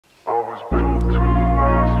was built to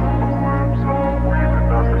last with the webs of the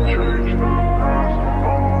weaving. I could change the past.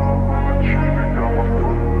 I'm achieving, got my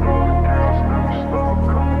foot on the gas. Never stop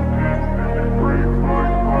competing. If you break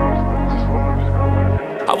like glass, then this life's gonna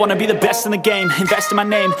end. I wanna be the best in the game, invest in my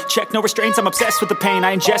name. Check no restraints, I'm obsessed with the pain.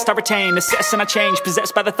 I ingest, I retain, assess and I change.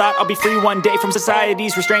 Possessed by the thought I'll be free one day from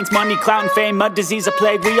society's restraints. Money, clout and fame, mud, disease, a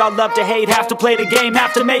plague. We all love to hate, have to play the game,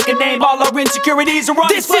 have to make a name. All our insecurities are on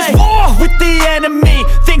display. This is war with the enemy,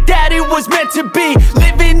 think that it was meant to be.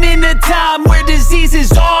 Living in a time where disease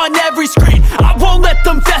is on every screen. I won't let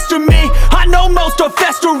them fester me, I know most are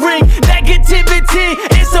festering. Negativity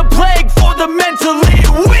is a plague for the mentally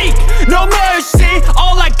weak. No mercy,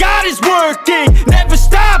 all I got is working. Never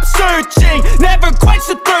stop searching, never quench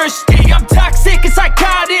the thirsty. I'm toxic and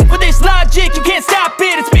psychotic, with this logic you can't stop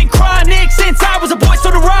it. It's been chronic since I was a boy, so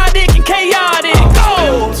neurotic and chaotic.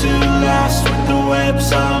 Built to last with the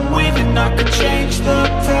webs I'm weaving. I could change the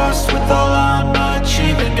past with all I'm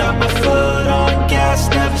achieving. Got my foot on gas,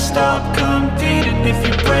 never stop competing. If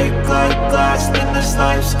you break like glass, then this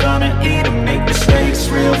life's gonna eat 'em. Make mistakes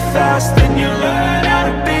real fast, then you learn how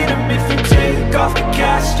to beat 'em. If you take off the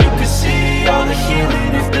cast, you can see all the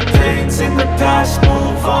healing. If the pain's in the past,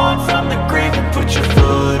 move on from the grave and put your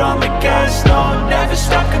foot on the gas. No, never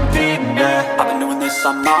stop competing, yeah. I've been doing this,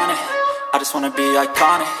 I'm on it. I just wanna be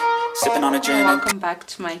iconic. Sipping on a gin. Welcome back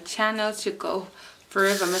to my channel, to go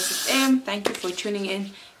forever Mrs. M. Thank you for tuning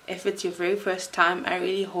in. If it's your very first time, I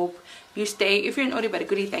really hope you stay. If you're an oldie but a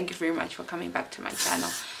goodie, thank you very much for coming back to my channel.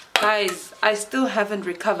 Guys, I still haven't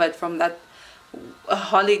recovered from that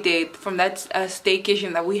holiday, from that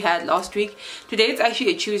staycation that we had last week. Today it's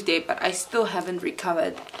actually a Tuesday, but I still haven't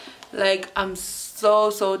recovered. Like, I'm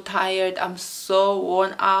so tired, I'm so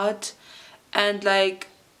worn out, and like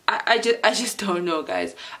I just don't know,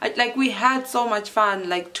 guys. Like, we had so much fun,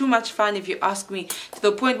 like too much fun if you ask me, to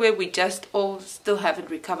the point where we just all still haven't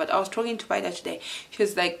recovered. I was talking to Vida today. She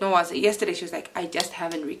was like, no, yesterday she was like, I just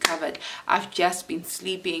haven't recovered. I've just been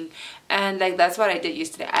sleeping. And like, that's what I did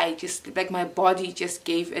yesterday. I just, like, my body just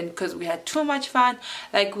gave in because we had too much fun.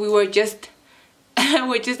 Like, we were just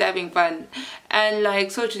we're just having fun. And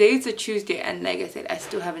like, so today it's a Tuesday, and like I said, I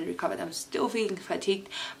still haven't recovered. I'm still feeling fatigued,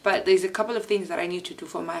 but there's a couple of things that I need to do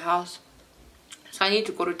for my house. So I need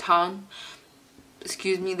to go to town.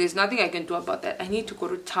 Excuse me, there's nothing I can do about that. I need to go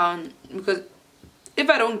to town, because if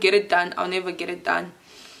I don't get it done, I'll never get it done.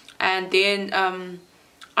 And then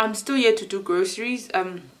I'm still here to do groceries.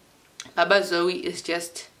 Baba Zoe is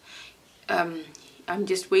just I'm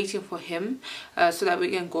just waiting for him so that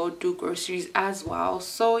we can go do groceries as well.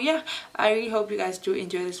 So yeah, I really hope you guys do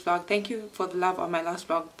enjoy this vlog. Thank you for the love on my last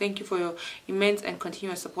vlog. Thank you for your immense and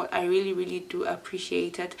continuous support. I really do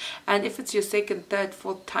appreciate it. And if it's your second, third,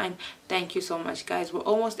 fourth time, thank you so much, guys. We're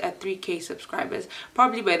almost at 3K subscribers.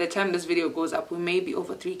 Probably by the time this video goes up, we may be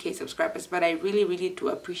over 3K subscribers, but I really do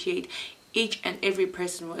appreciate each and every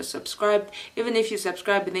person who has subscribed. Even if you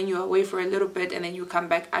subscribe and then you're away for a little bit and then you come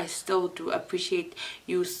back, I still do appreciate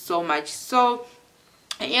you so much. So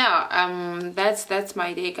yeah, that's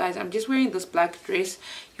my day, guys. I'm just wearing this black dress.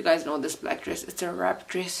 You guys know this black dress, it's a wrap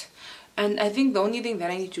dress. And I think the only thing that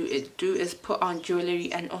I need to do is put on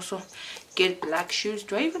jewelry and also get black shoes.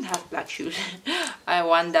 Do I even have black shoes? I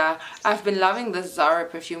wonder. I've been loving this Zara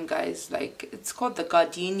perfume, guys. Like, it's called the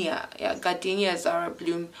Gardenia. Yeah, Gardenia Zara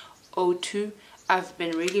Bloom 02. I've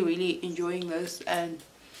been really enjoying this. And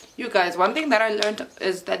you guys, one thing that I learned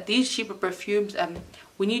is that these cheaper perfumes,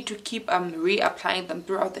 we need to keep reapplying them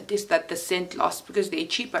throughout the day so that the scent lasts, because they're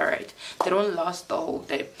cheaper, right? They don't last the whole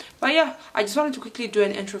day. But yeah, I just wanted to quickly do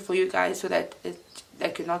an intro for you guys so that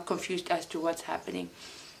you're not confused as to what's happening.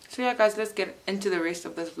 So yeah, guys, let's get into the rest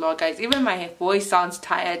of this vlog, guys. Even my voice sounds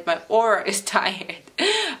tired, my aura is tired,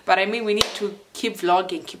 but I mean, we need to keep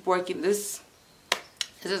vlogging, keep working. This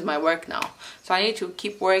is my work now, so I need to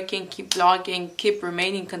keep working, keep vlogging, keep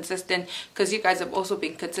remaining consistent, because you guys have also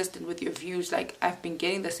been consistent with your views. Like, I've been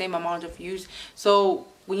getting the same amount of views, so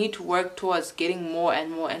we need to work towards getting more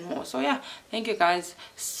and more. So yeah, thank you guys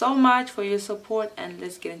so much for your support, and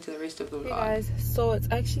let's get into the rest of the vlog. Hey guys, so it's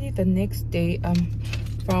actually the next day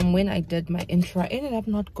from when I did my intro. I ended up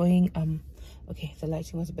not going okay, the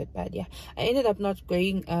lighting was a bit bad. Yeah, I ended up not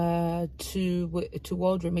going to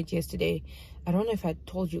World Remit yesterday. I don't know if I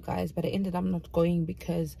told you guys, but I ended up not going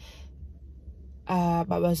because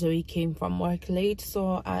Baba Zoe came from work late,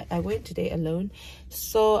 so I went today alone.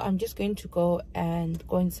 So I'm just going to go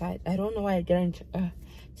inside. I don't know why I didn't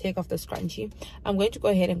take off the scrunchie. I'm going to go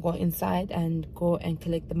ahead and go inside and go and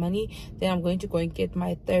collect the money. Then I'm going to go and get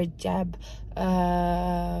my 3rd jab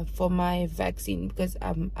for my vaccine, because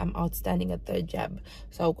I'm outstanding a 3rd jab.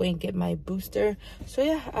 So I'll go and get my booster. So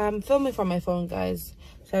yeah, I'm filming from my phone, guys,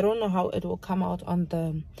 so I don't know how it will come out on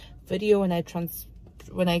the video when I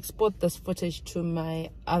export this footage to my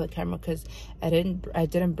other camera, because I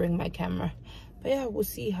didn't bring my camera. But yeah, we'll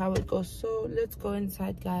see how it goes. So let's go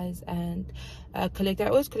inside, guys, and collect. I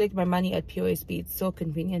always collect my money at POSB. It's so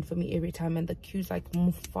convenient for me every time, and the queues like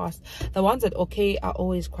move fast. The ones at OK are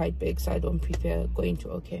always quite big, so I don't prefer going to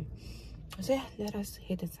OK. So yeah, let us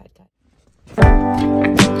head inside, guys.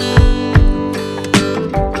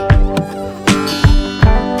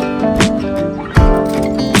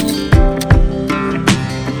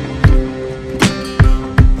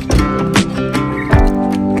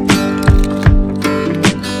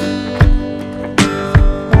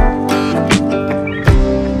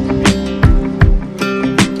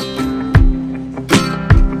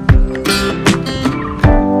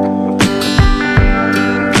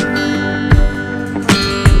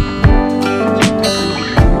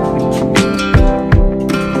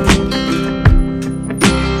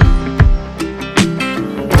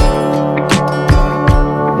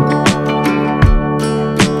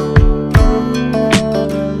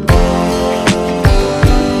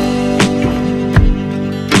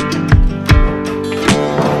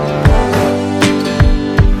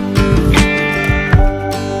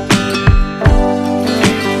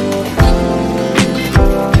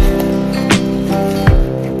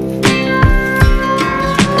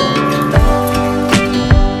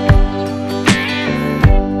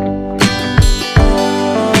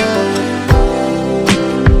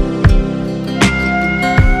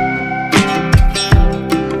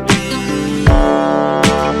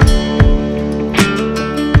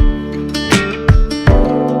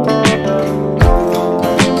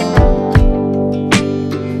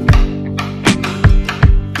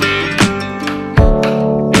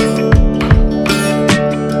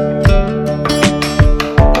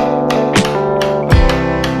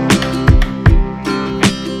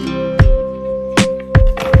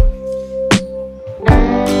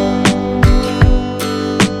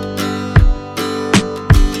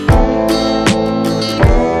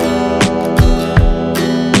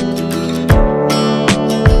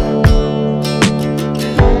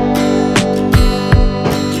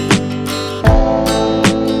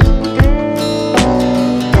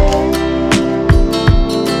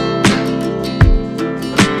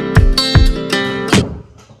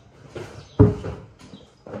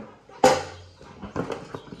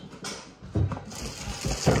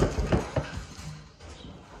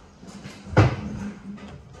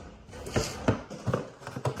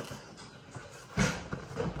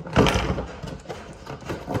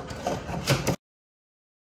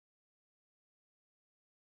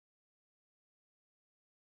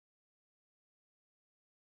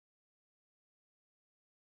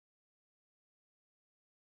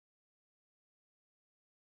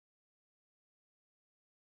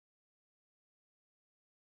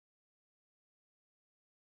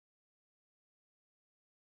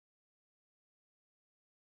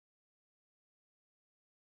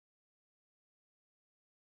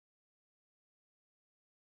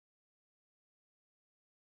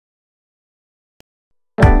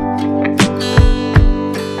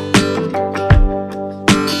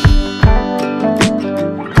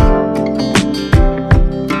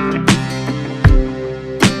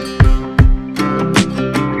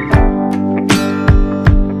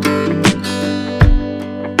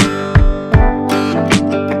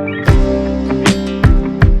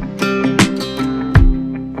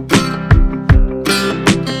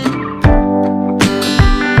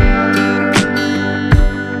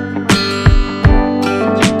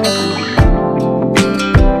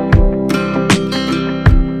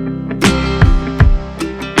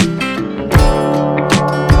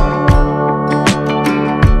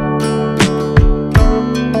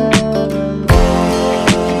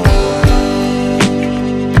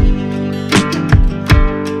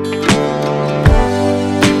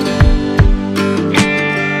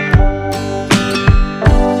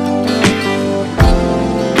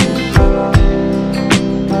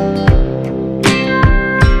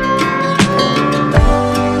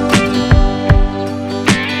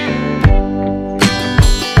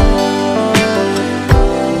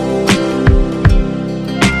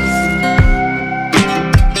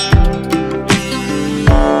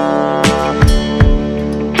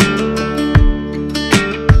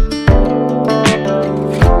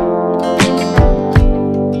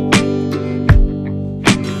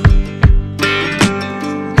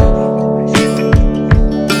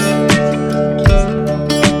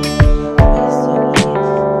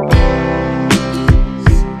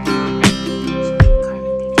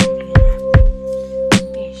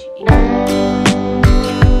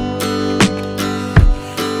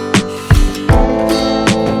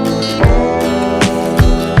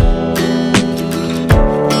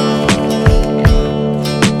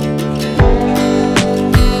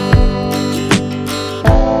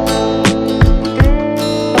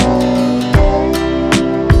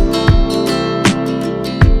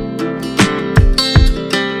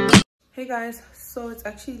 guys, so it's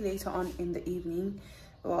actually later on in the evening.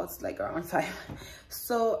 Well, it's like around 5.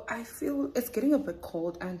 So I feel it's getting a bit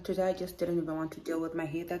cold, and today I just didn't even want to deal with my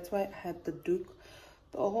hair. That's why I had the Duke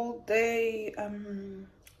the whole day.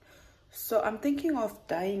 So I'm thinking of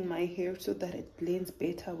dyeing my hair so that it blends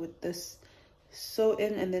better with this sew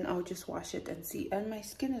in, and then I'll just wash it and see. And my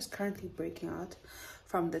skin is currently breaking out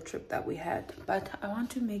from the trip that we had, but I want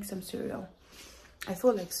to make some cereal. I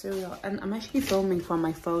feel like cereal, and I'm actually filming from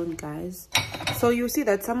my phone, guys. So you'll see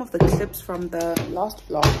that some of the clips from the last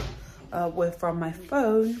vlog were from my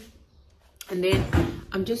phone. And then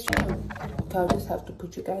I'm just trying to, okay, I'll just have to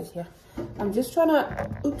put you guys here. I'm just trying to,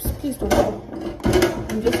 oops, please don't go.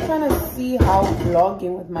 I'm just trying to see how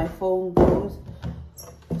vlogging with my phone goes.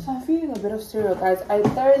 So I'm feeling a bit of cereal, guys. I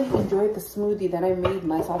thoroughly enjoyed the smoothie that I made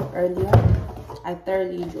myself earlier. I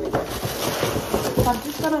thoroughly enjoyed it. So I'm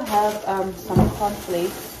just gonna have some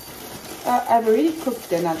cornflakes. I've already cooked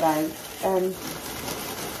dinner, guys. I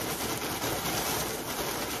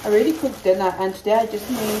already cooked dinner, and today I just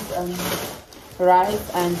made rice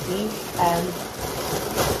and beef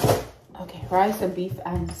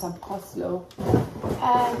and some coleslaw.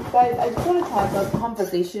 And guys, I just wanted to have a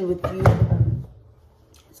conversation with you.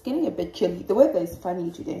 It's getting a bit chilly. The weather is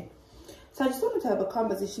funny today, so I just wanted to have a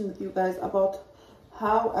conversation with you guys about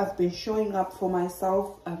how I've been showing up for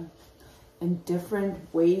myself in different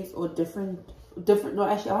ways, or no,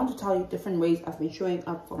 actually I want to tell you different ways I've been showing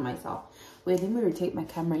up for myself. Wait, let me rotate my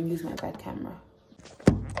camera and use my bad camera.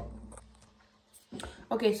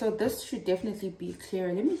 Okay, so this should definitely be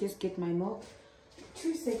clearer. Let me just get my milk.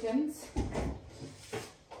 2 seconds.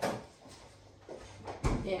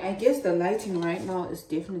 Yeah, I guess the lighting right now is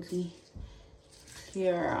definitely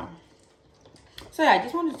clearer. So yeah, I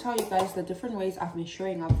just wanted to tell you guys the different ways I've been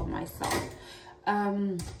showing up for myself.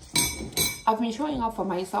 I've been showing up for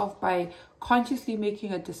myself by consciously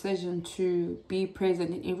making a decision to be present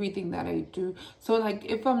in everything that I do. So like,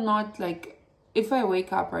 if I'm not like, if I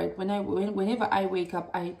wake up, right, whenever I wake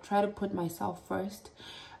up, I try to put myself first,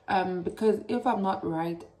 because if I'm not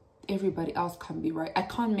right, everybody else can be right. I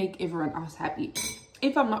can't make everyone else happy.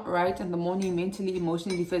 If I'm not right in the morning, mentally,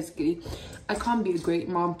 emotionally, physically, I can't be a great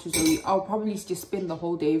mom to Zoe. I'll probably just spend the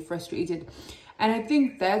whole day frustrated. And I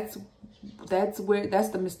think that's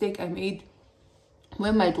the mistake I made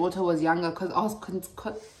when my daughter was younger, because I was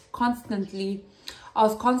constantly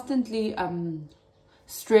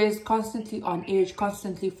stressed, constantly on edge,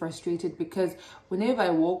 constantly frustrated, because whenever I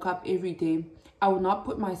woke up every day, I would not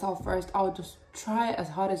put myself first. I would just try as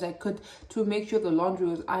hard as I could to make sure the laundry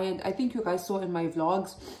was ironed. I think you guys saw in my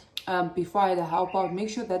vlogs before I had a help out, make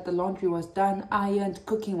sure that the laundry was done, ironed,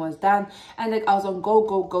 cooking was done, and like I was on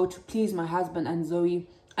go to please my husband and Zoe,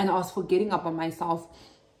 and I was forgetting about myself.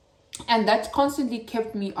 And that constantly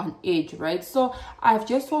kept me on edge, right? So I've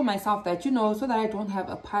just told myself that, you know, so that I don't have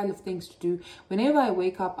a pile of things to do, whenever I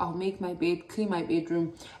wake up, I'll make my bed, clean my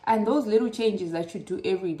bedroom, and those little changes that you do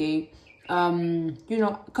every day, you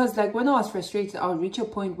know, because like when I was frustrated, I'll reach a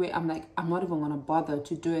point where I'm like, I'm not even gonna bother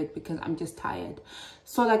to do it because I'm just tired.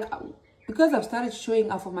 So like, because I've started showing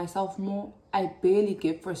up for myself more, I barely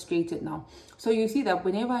get frustrated now. So you see that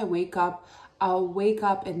whenever I wake up, I'll wake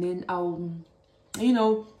up and then I'll, you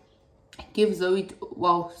know, give Zoe,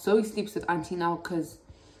 well, Zoe sleeps with Auntie now because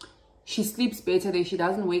she sleeps better there. She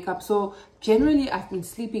doesn't wake up. So generally I've been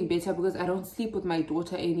sleeping better because I don't sleep with my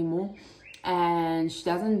daughter anymore, and she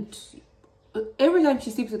doesn't, every time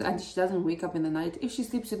she sleeps with Auntie, she doesn't wake up in the night. If she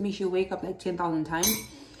sleeps with me, she'll wake up like 10,000 times.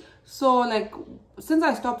 So like, since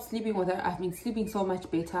I stopped sleeping with her, I've been sleeping so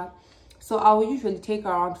much better. So I will usually take her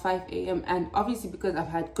around 5 a.m. and obviously because I've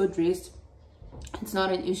had good rest, it's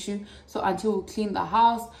not an issue. So until we clean the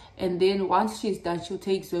house, and then once she's done, she'll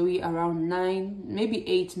take Zoe around 9, maybe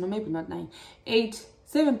 8, no, maybe not 9, 8,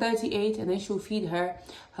 7:30, 8, and then she'll feed her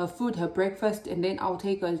food, her breakfast, and then I'll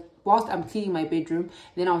take her, whilst I'm cleaning my bedroom,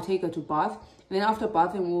 then I'll take her to bath, and then after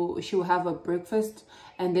bathing she'll have a breakfast,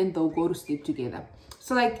 and then they'll go to sleep together.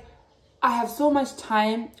 So like, I have so much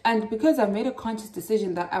time, and because I've made a conscious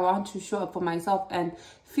decision that I want to show up for myself and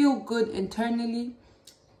feel good internally,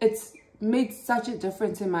 it's made such a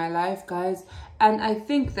difference in my life, guys. And I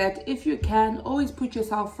think that if you can, always put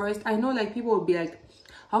yourself first. I know like people will be like,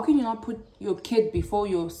 how can you not put your kid before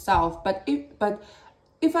yourself? But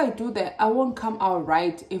if I do that, I won't come out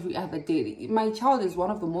right every other day. My child is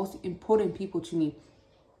one of the most important people to me.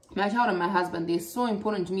 My child and my husband, they're so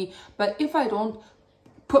important to me. But if I don't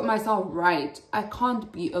put myself right, I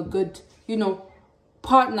can't be a good, you know,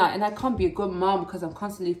 partner, and I can't be a good mom because I'm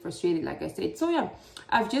constantly frustrated, like I said. So yeah,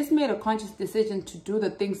 I've just made a conscious decision to do the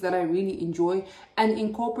things that I really enjoy and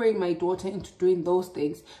incorporate my daughter into doing those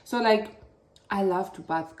things. So like, I love to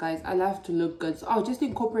bath, guys. I love to look good. So I'll just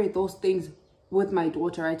incorporate those things with my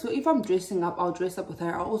daughter, right? So if I'm dressing up, I'll dress up with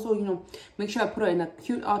her. I'll also, you know, make sure I put her in a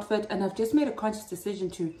cute outfit. And I've just made a conscious decision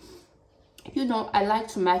to, you know, I like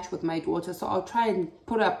to match with my daughter, so I'll try and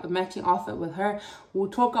put up a matching outfit with her. We'll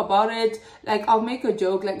talk about it. Like, I'll make a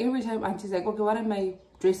joke. Like, every time Auntie's like, okay, what am I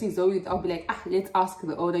dressing Zoe with? I'll be like, let's ask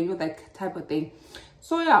the owner, you know, that type of thing.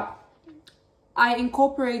 So yeah, I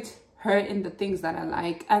incorporate her in the things that I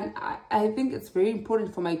like, and I think it's very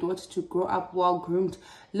important for my daughter to grow up well groomed,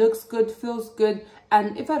 looks good, feels good.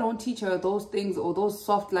 And if I don't teach her those things or those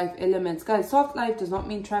soft life elements, guys, soft life does not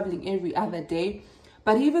mean traveling every other day,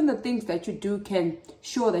 but even the things that you do can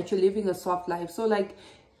show that you're living a soft life. So like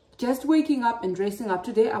just waking up and dressing up.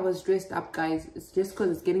 Today I was dressed up, guys. It's just because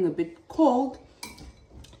it's getting a bit cold.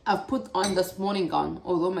 I've put on this morning gown,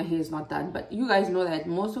 although my hair is not done. But you guys know that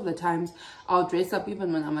most of the times I'll dress up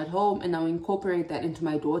even when I'm at home, and I'll incorporate that into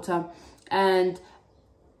my daughter. And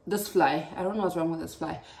this fly, I don't know what's wrong with this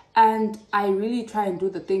fly. And I really try and do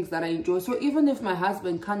the things that I enjoy. So even if my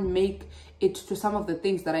husband can't make it to some of the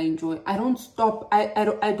things that I enjoy, I don't stop.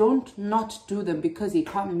 I don't not do them because he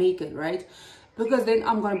can't make it, right? Because then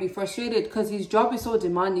I'm going to be frustrated because his job is so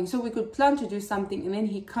demanding. So we could plan to do something and then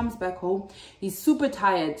he comes back home, he's super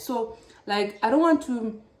tired. So like, I don't want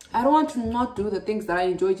to not do the things that I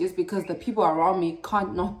enjoy just because the people around me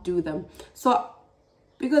can't not do them. So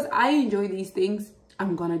because I enjoy these things,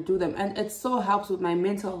 I'm going to do them. And it so helps with my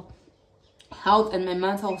mental health and my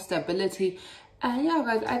mental stability. And yeah,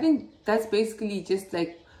 guys, I think that's basically just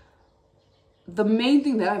like the main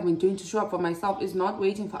thing that I've been doing to show up for myself, is not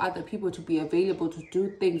waiting for other people to be available to do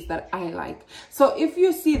things that I like. So if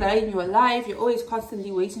you see that in your life, you're always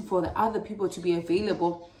constantly waiting for the other people to be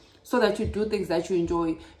available so that you do things that you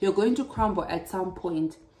enjoy, you're going to crumble at some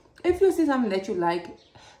point. If you see something that you like,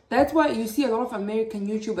 that's why you see a lot of American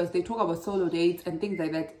YouTubers, they talk about solo dates and things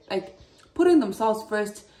like that, like putting themselves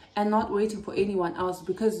first and not waiting for anyone else,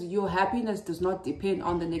 because your happiness does not depend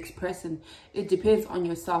on the next person. It depends on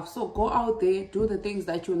yourself. So go out there, do the things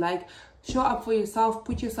that you like, show up for yourself,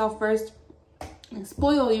 put yourself first, and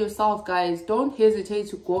spoil yourself, guys. Don't hesitate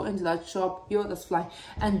to go into that shop, you're this fly,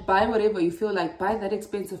 and buy whatever you feel like. Buy that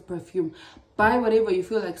expensive perfume, buy whatever you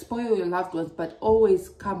feel like, spoil your loved ones, but always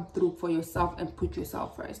come through for yourself and put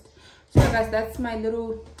yourself first. So guys, that's my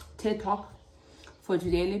little TED talk for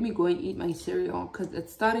today. Let me go and eat my cereal because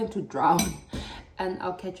it's starting to drown, and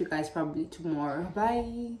I'll catch you guys probably tomorrow.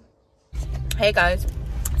 Bye. Hey guys,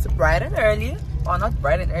 it's bright and early. Well, not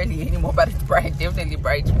bright and early anymore, but it's bright, definitely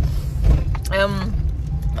bright.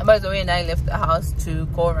 My Zoe and I left the house to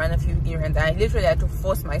go run a few errands. I literally had to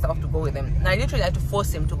force myself to go with him, and I literally had to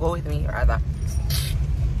force him to go with me rather.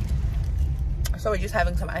 So we're just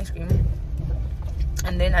having some ice cream,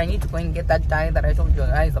 and then I need to go and get that dye that I told you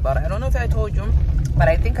guys about. I don't know if I told you, but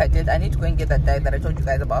I think I did. I need to go and get that dye that I told you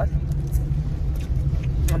guys about.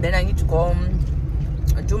 And then I need to go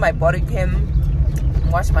do my body chem,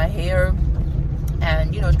 wash my hair,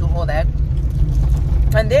 and you know, do all that.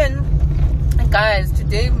 And then guys,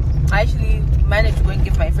 today I actually managed to go and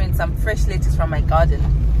give my friend some fresh lettuce from my garden.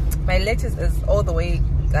 My lettuce is all the way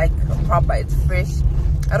like proper, it's fresh.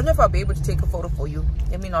 I don't know if I'll be able to take a photo for you,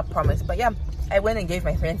 let me not promise, but yeah, I went and gave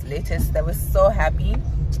my friends lettuce. They were so happy.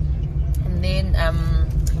 And then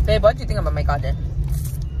babe, what do you think about my garden?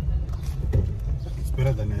 It's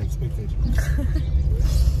better than I expected.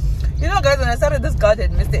 You know guys, when I started this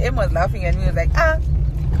garden, Mr. M was laughing at me. He was like,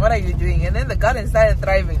 what are you doing? And then the garden started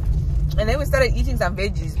thriving, and then we started eating some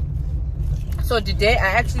veggies. So today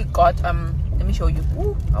I actually got let me show you.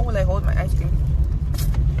 Ooh, how will I hold my ice cream?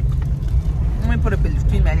 Let me put a bit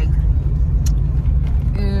between my legs.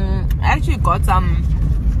 I actually got some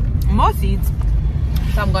more seeds,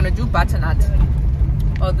 so I'm gonna do butternut.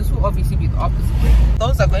 Oh, this will obviously be the opposite.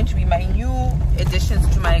 Those are going to be my new additions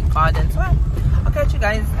to my garden. So I'll catch you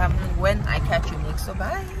guys when I catch you next. So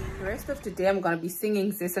bye. The rest of today I'm gonna be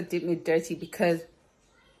singing Zesa Did Me Dirty, because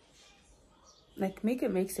like, make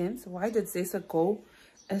it make sense. Why did Zesa go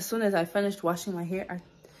as soon as I finished washing my hair?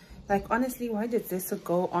 Like, honestly, why did Zesa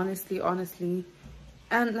go? Honestly.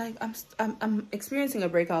 And like, I'm experiencing a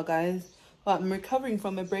breakout, guys. Well, I'm recovering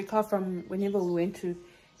from a breakout from whenever we went to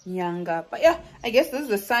Nyanga. But yeah, I guess this is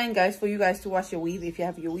a sign, guys, for you guys to wash your weave. If you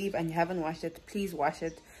have your weave and you haven't washed it, please wash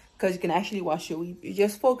it, because you can actually wash your weave. You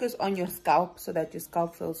just focus on your scalp so that your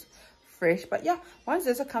scalp feels fresh. But yeah, once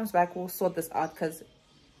Zesa comes back, we'll sort this out, because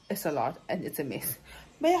it's a lot and it's a mess.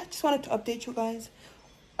 But yeah, just wanted to update you guys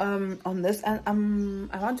on this, and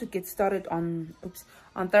I want to get started on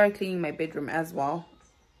thorough cleaning my bedroom as well.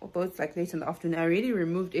 Although it's like late in the afternoon, I already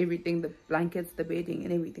removed everything, the blankets, the bedding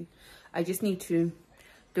and everything. I just need to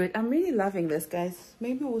do it. I'm really loving this, guys.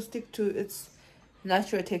 Maybe we'll stick to its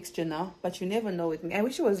natural texture now, but you never know with me. I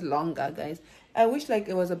wish it was longer, guys. I wish like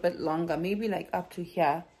it was a bit longer, maybe like up to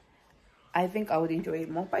here. I think I would enjoy it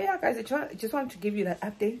more. But yeah, guys, I just wanted to give you that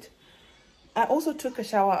update. I also took a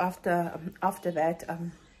shower after that.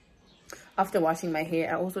 After washing my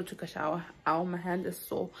hair, I also took a shower. Ow, my hand is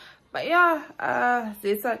sore. But yeah,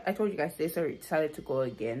 I told you guys, they decided to go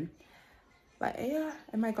again. But yeah,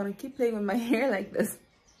 am I gonna keep playing with my hair like this?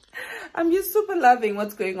 I'm just super loving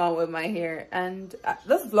what's going on with my hair. And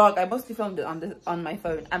this vlog, I mostly filmed it on my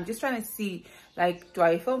phone. I'm just trying to see, like, do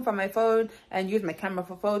I film from my phone and use my camera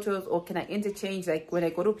for photos, or can I interchange, like when I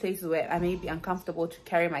go to places where I may be uncomfortable to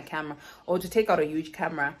carry my camera or to take out a huge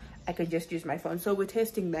camera, I can just use my phone. So we're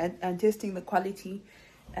testing that and testing the quality.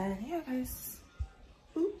 And yeah, guys,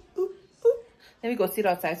 let me go sit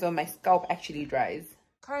outside so my scalp actually dries.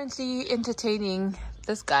 Currently entertaining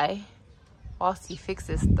this guy whilst he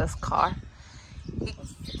fixes this car.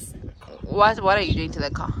 What are you doing to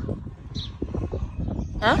the car?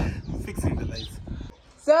 Huh? Fixing the lights.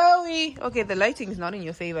 Zoe! Okay, the lighting is not in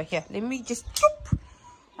your favor. Here, let me just...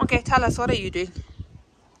 Okay, tell us, what are you doing?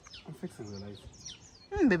 I'm fixing the lights.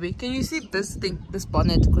 Baby, can you see this thing, this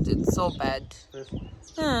bonnet? Because it's so bad.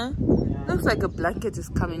 Yeah. Looks like a blanket is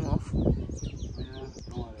coming off.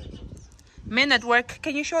 Men at work,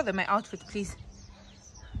 can you show them my outfit, please?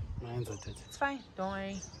 My hands are dirty. It's fine, don't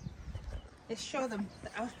worry. Let's show them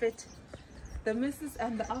the outfit. The missus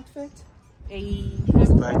and the outfit. Hey.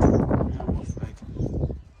 It's bright. Yeah, it's bright.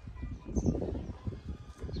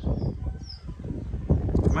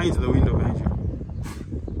 Mine's the window behind you.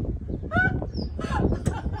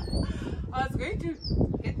 I was going to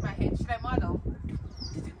hit my head. Should I model?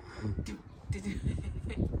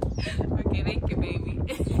 Okay, thank you, baby.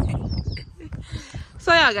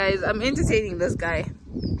 So yeah, guys, I'm entertaining this guy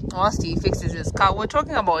whilst he fixes his car. We're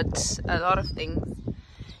talking about a lot of things,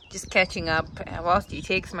 just catching up, whilst he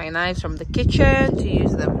takes my knives from the kitchen to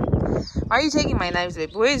use them. Why are you taking my knives,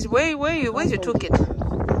 babe? Where's your toolkit?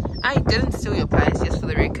 I didn't steal your pliers, just for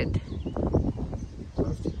the record.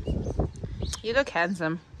 You look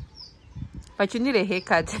handsome, but you need a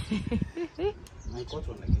haircut. I got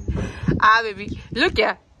one again. Baby, look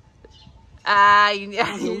here. A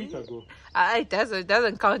week ago. It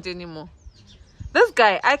doesn't count anymore. This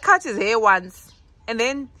guy, I cut his hair once, and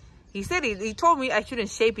then he said he told me I shouldn't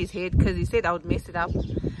shape his head because he said I would mess it up,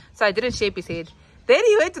 so I didn't shape his head. Then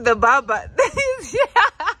he went to the barber.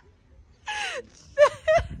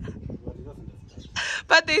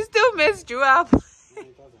 But they still messed you up.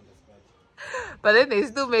 But then they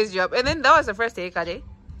still messed you up, and then that was the first haircut, eh?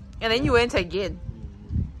 And then you went again.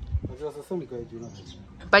 But it was the same guy, you know.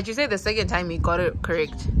 But you said the second time he got it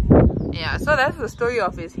correct. Yeah, so that's the story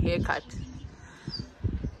of his haircut.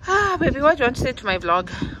 Baby, what do you want to say to my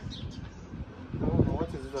vlog? I don't know, what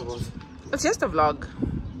is it about? It's just a vlog.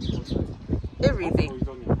 Everything.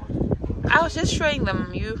 What are you talking about? I was just showing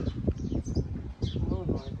them you. I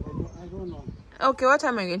don't know. Okay, what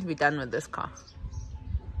time are you going to be done with this car?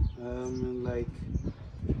 In like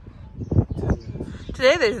 10 minutes.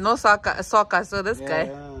 Today there's no soccer, so this guy.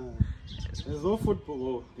 Yeah. There's no football.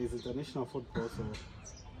 Oh, there's international football, so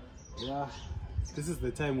yeah. This is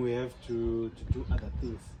the time we have to do other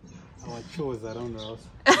things. Our chores around the house.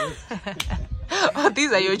 Oh,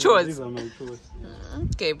 these are your chores. These are my chores. Yeah.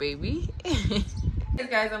 Okay, baby. Hey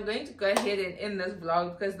guys, I'm going to go ahead and end this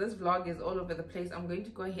vlog because this vlog is all over the place. I'm going to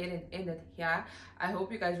go ahead and end it here. I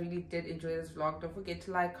hope you guys really did enjoy this vlog. Don't forget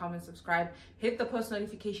to like, comment, subscribe, hit the post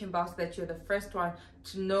notification bell so that you're the first one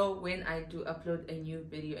to know when I do upload a new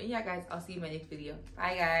video. And yeah guys, I'll see you in my next video.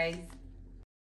 Bye guys.